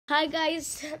Hi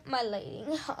guys, my lighting,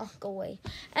 go away.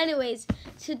 Anyways,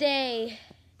 today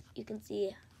you can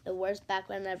see the worst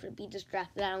background ever. Be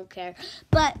distracted, I don't care.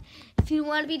 But if you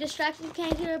want to be distracted, you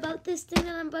can't hear about this thing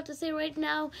that I'm about to say right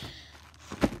now.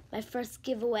 My first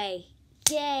giveaway,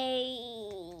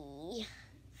 yay!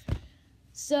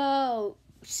 So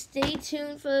stay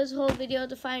tuned for this whole video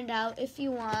to find out if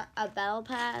you want a battle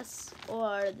pass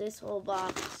or this whole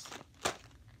box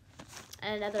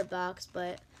and another box,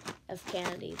 but of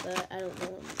candy, but I don't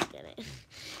know when to get it.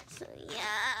 So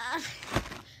yeah,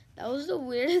 that was the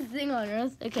weirdest thing on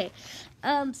earth. Okay,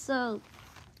 so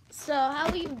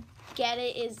how you get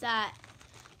it is that,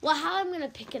 well, how I'm gonna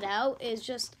pick it out is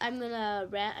just I'm gonna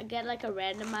get like a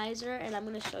randomizer, and I'm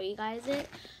gonna show you guys it.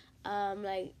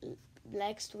 Like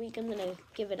next week, I'm gonna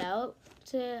give it out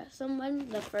to someone.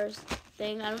 The first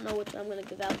thing, I don't know which one I'm gonna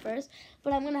give out first,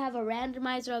 but I'm gonna have a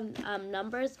randomizer of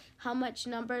numbers. How much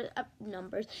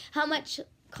how much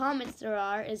comments there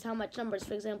are is how much numbers.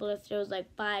 For example, if there was like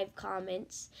 5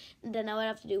 comments, then I would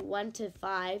have to do 1 to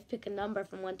 5, pick a number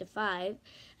from 1 to 5,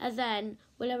 and then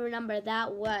whatever number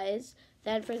that was,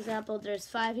 then for example, there's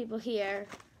 5 people here,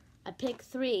 I pick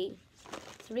 3.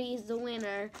 3 is the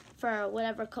winner for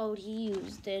whatever code he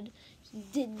used.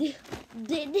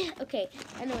 Okay,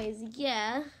 anyways,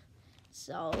 yeah.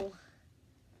 So,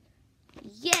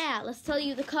 yeah, let's tell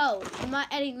you the code. I'm not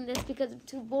editing this because I'm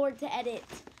too bored to edit.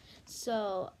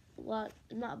 So, well,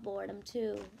 I'm not bored. I'm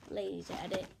too lazy to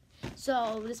edit.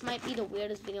 So, this might be the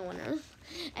weirdest video on earth.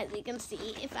 As you can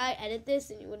see, if I edit this,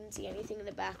 then you wouldn't see anything in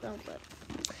the background. But,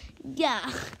 yeah.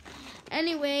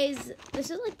 Anyways, this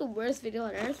is like the worst video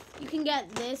on earth. You can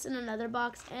get this in another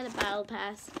box and a battle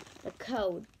pass. The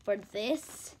code for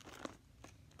this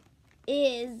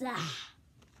is...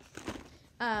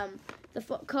 the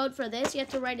code for this, you have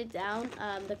to write it down.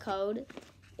 The code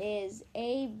is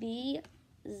ABZD.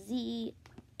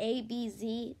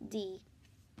 ABZ.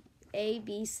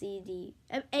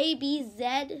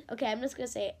 Okay, I'm just gonna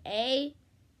say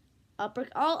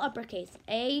all uppercase.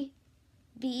 ABZD.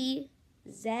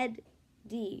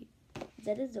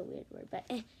 Z is a weird word, but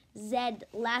Z,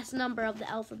 last number of the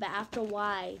alphabet after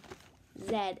Y.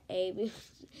 Z,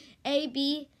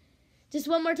 AB. Just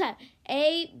one more time.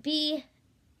 ABZD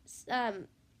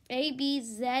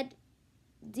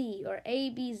or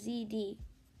ABZD.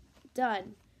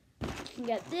 Done. You can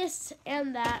get this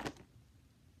and that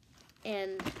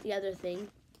and the other thing.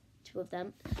 2 of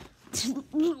them.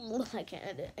 I can't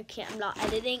edit. I'm not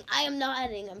editing. I am not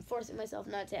editing. I'm forcing myself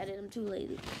not to edit. I'm too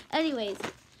lazy. Anyways,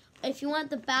 if you want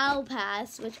the battle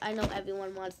pass, which I know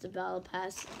everyone wants the battle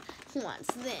pass, who wants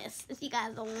this? If you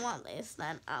guys don't want this,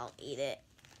 then I'll eat it.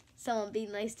 Someone be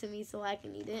nice to me so I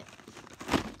can eat it.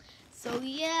 So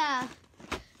yeah,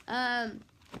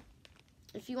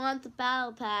 if you want the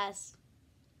battle pass,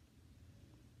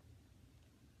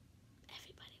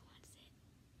 everybody wants it.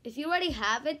 If you already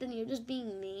have it, then you're just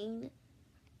being mean.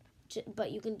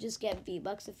 But you can just get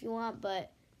V-Bucks if you want,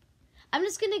 but I'm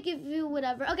just gonna give you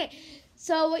whatever. Okay,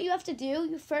 so what you have to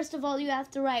do, first of all, you have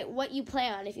to write what you play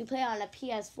on. If you play on a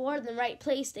PS4, then write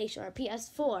PlayStation or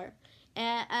PS4.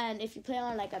 And if you play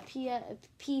on like a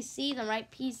PC, then write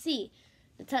PC.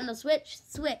 Nintendo Switch,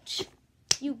 Switch.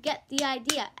 You get the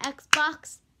idea.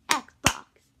 Xbox,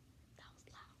 Xbox. That was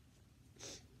loud.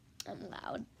 I'm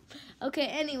loud. Okay,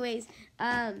 anyways,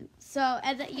 so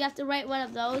and then you have to write one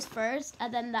of those first,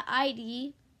 and then the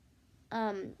ID.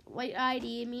 What your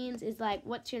ID means is like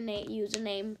what's your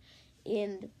username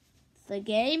in the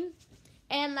game.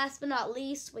 And last but not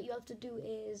least, what you have to do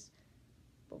is,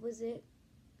 what was it?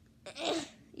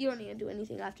 You don't need to do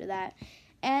anything after that.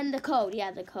 And the code, yeah,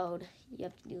 the code. You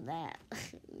have to do that.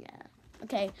 Yeah.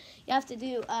 Okay, you have to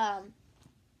do,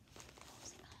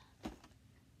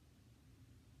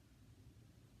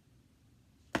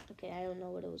 okay, I don't know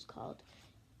what it was called.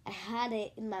 I had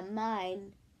it in my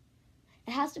mind.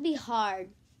 It has to be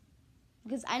hard,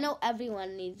 because I know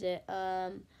everyone needs it.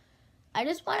 I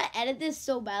just want to edit this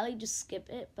so badly, just skip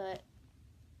it, but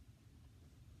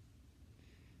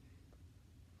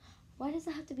why does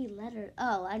it have to be lettered?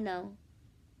 Oh, I know.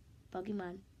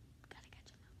 Pokemon. Gotta catch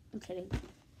them up. I'm kidding.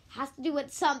 Has to do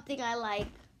with something I like.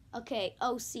 Okay,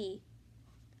 OC.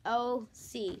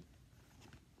 OC.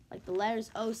 Like the letters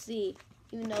OC.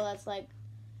 Even though that's like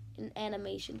an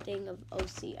animation thing of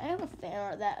OC. I have a fan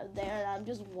art that I'm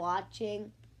just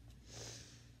watching.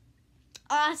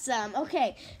 Awesome.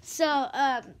 Okay, so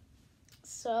I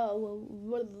am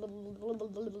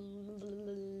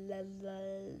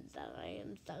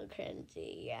so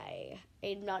cringy.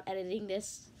 I'm not editing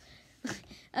this.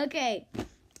 Okay,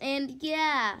 and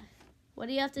yeah, what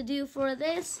do you have to do for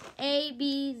this? A,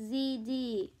 B, Z,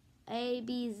 D. A,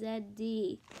 B, Z,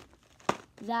 D.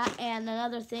 That and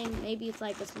another thing, maybe it's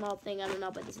like a small thing, I don't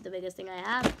know, but this is the biggest thing I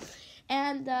have.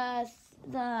 And I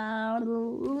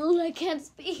can't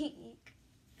speak.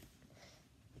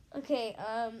 Okay,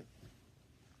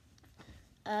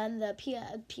 and the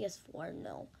PS4,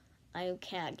 no. I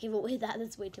can't give away that,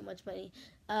 that's way too much money.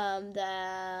 The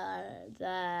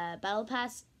Battle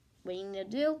Pass, what you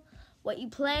need to do, what you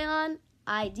play on,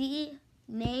 ID,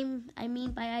 name, I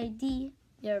mean by ID,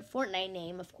 your Fortnite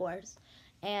name, of course,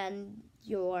 and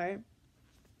your,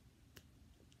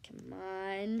 come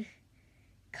on,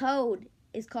 code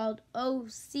is called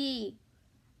OC,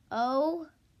 O,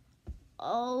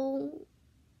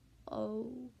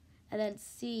 and then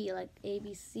C, like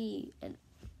ABC, and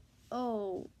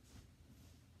O,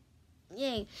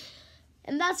 yay,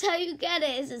 and that's how you get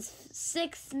it, it's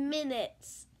 6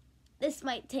 minutes. This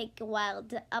might take a while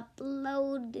to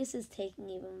upload. This is taking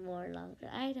even more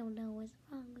longer. I don't know what's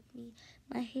wrong with me.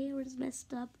 My hair is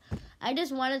messed up. I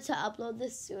just wanted to upload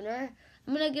this sooner.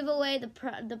 I'm going to give away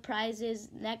the prizes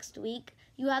next week.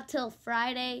 You have till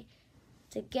Friday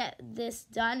to get this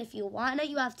done. If you want it,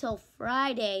 you have till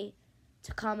Friday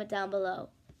to comment down below.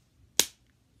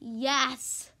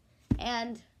 Yes!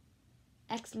 And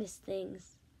Xmas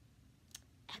things.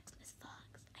 Xmas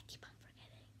vlogs. I keep on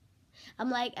forgetting. I'm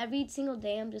like, every single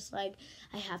day, I'm just like,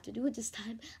 I have to do it this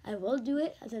time. I will do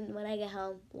it. And then when I get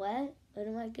home, what? What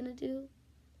am I going to do?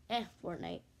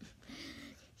 Fortnite.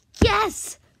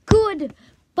 Yes! Good!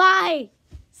 Bye!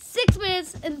 6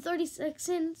 minutes and 30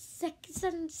 seconds.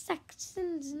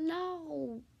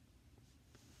 No.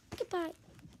 Goodbye.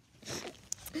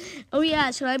 Oh,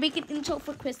 yeah. Should I make an intro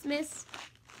for Christmas?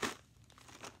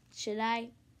 Should I?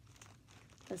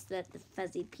 Let's let the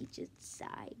fuzzy peaches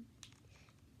decide.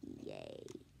 Yay.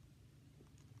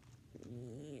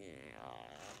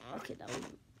 Okay, that was...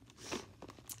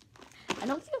 I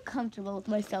don't feel comfortable with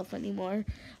myself anymore.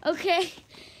 Okay.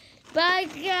 Bye,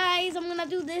 guys. I'm going to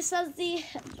do this as the...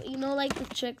 You know, like the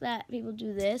trick that people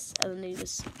do this, and then they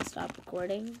just stop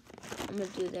recording? I'm going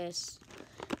to do this.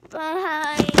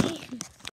 Bye.